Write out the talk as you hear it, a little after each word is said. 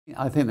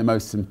I think the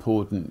most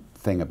important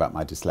thing about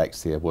my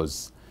dyslexia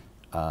was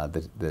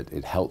that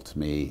it helped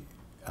me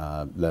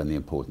learn the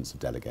importance of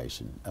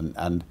delegation.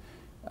 And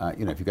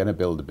you know, if you're going to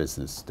build a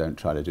business, don't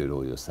try to do it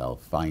all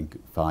yourself.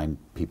 Find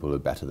people who are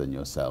better than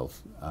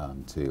yourself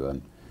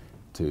to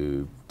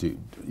do,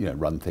 you know,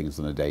 run things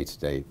on a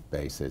day-to-day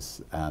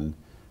basis, and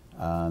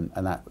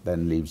that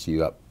then leaves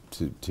you up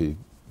to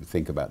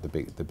think about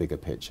the bigger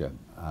picture.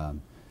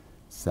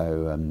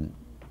 So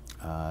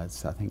I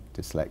think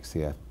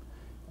dyslexia.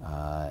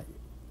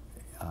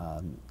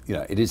 You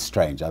know, it is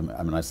strange. I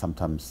mean, I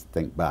sometimes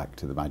think back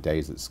to my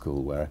days at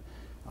school where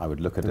I would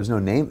look at. There's no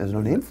name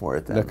for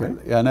it then,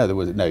 right? Yeah, no, there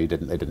was no. You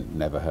didn't. They didn't.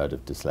 Never heard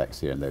of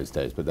dyslexia in those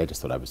days, but they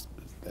just thought I was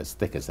as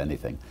thick as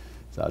anything.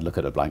 So I'd look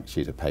at a blank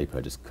sheet of paper,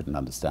 I just couldn't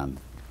understand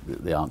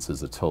the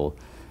answers at all.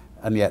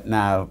 And yet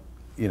now,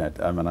 you know,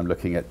 I mean, I'm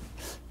looking at,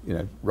 you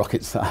know,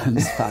 rocket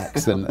science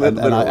facts, and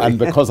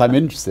because I'm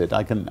interested,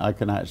 I can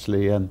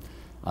actually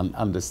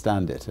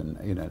understand it, and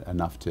you know,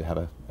 enough to have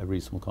a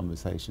reasonable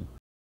conversation.